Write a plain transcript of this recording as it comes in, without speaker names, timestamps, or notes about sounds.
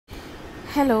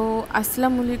Hello,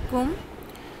 Assalamu alaikum.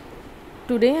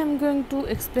 Today I am going to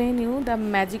explain you the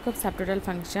magic of subtotal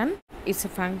function. It's a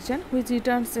function which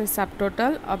returns a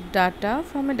subtotal of data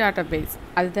from a database.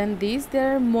 Other than this,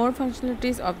 there are more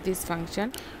functionalities of this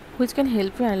function which can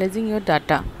help you analyzing your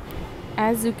data.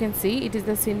 As you can see, it is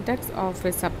the syntax of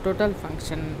a subtotal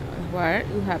function where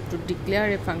you have to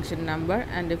declare a function number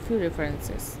and a few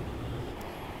references.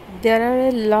 There are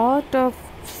a lot of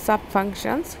sub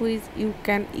functions which you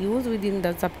can use within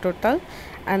the subtotal,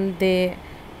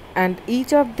 and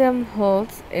each of them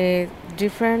holds a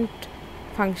different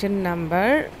function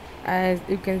number. As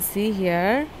you can see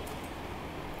here,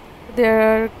 there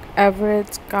are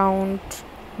average, count,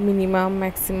 minimum,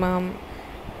 maximum,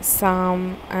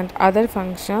 sum and other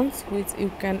functions which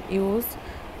you can use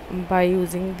by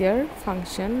using their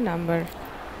function number.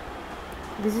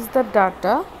 This is the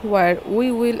data where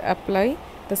we will apply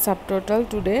the subtotal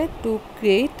today to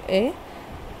create a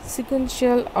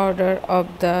sequential order of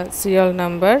the serial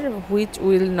number which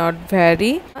will not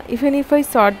vary even if I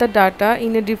sort the data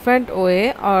in a different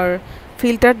way or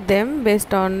filter them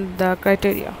based on the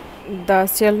criteria. The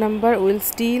serial number will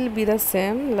still be the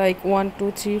same, like 1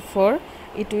 2 3 4.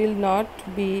 It will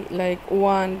not be like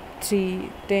 1 3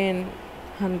 10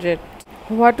 100.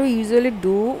 What we usually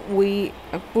do, we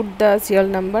put the serial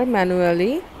number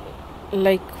manually,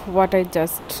 like what I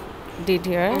just did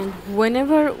here. And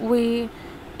whenever we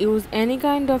use any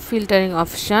kind of filtering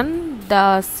option,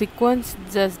 the sequence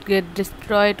just get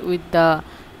destroyed with the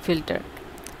filter.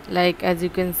 Like as you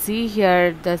can see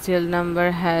here, the serial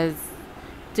number has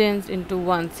changed into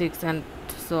 1 6 and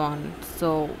so on.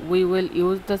 So we will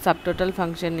use the subtotal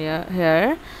function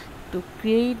here to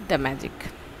create the magic.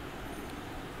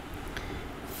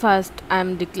 First, I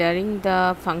am declaring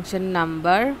the function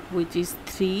number, which is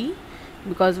 3,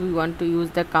 because we want to use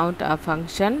the CountA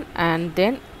function, and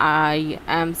then I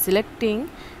am selecting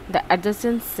the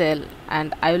adjacent cell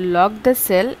and I will log the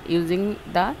cell using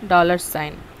the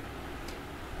 $sign,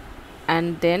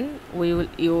 and then we will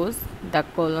use the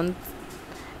colon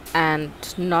and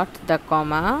not the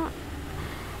comma.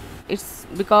 It's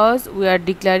because we are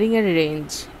declaring a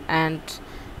range, and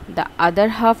the other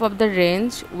half of the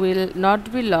range will not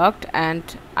be locked, and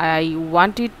I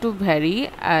want it to vary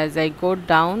as I go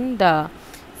down the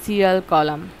serial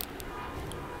column.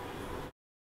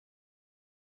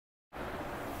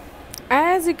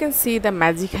 As you can see, the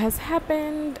magic has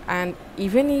happened, and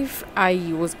even if I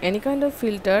use any kind of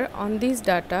filter on this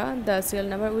data, the serial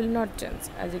number will not change.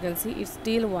 As you can see, it's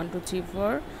still 1 2 3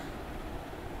 4,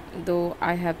 though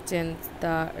I have changed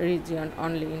the region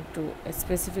only into a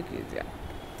specific region.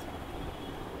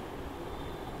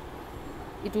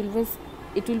 It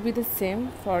will be the same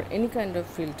for any kind of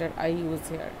filter I use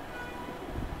here.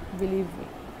 Believe me,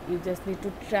 you just need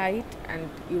to try it and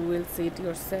you will see it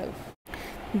yourself.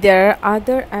 There are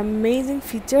other amazing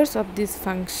features of this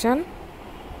function,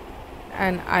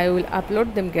 and I will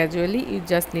upload them gradually. You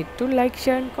just need to like,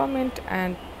 share and comment,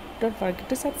 and don't forget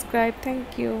to subscribe.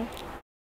 Thank you.